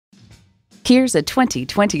Here's a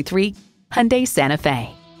 2023 Hyundai Santa Fe.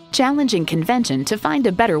 Challenging convention to find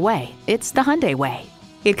a better way, it's the Hyundai way.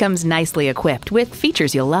 It comes nicely equipped with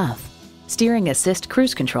features you'll love. Steering assist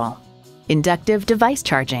cruise control, inductive device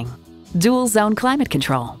charging, dual zone climate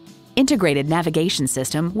control, integrated navigation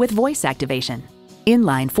system with voice activation,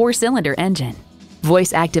 inline 4-cylinder engine,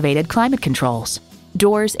 voice activated climate controls,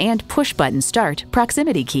 doors and push button start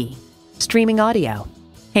proximity key, streaming audio,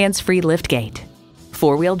 hands-free liftgate,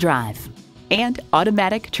 4-wheel drive, and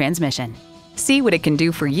automatic transmission. See what it can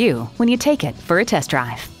do for you when you take it for a test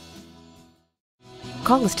drive.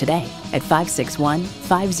 Call us today at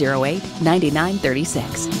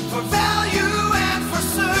 561-508-9936.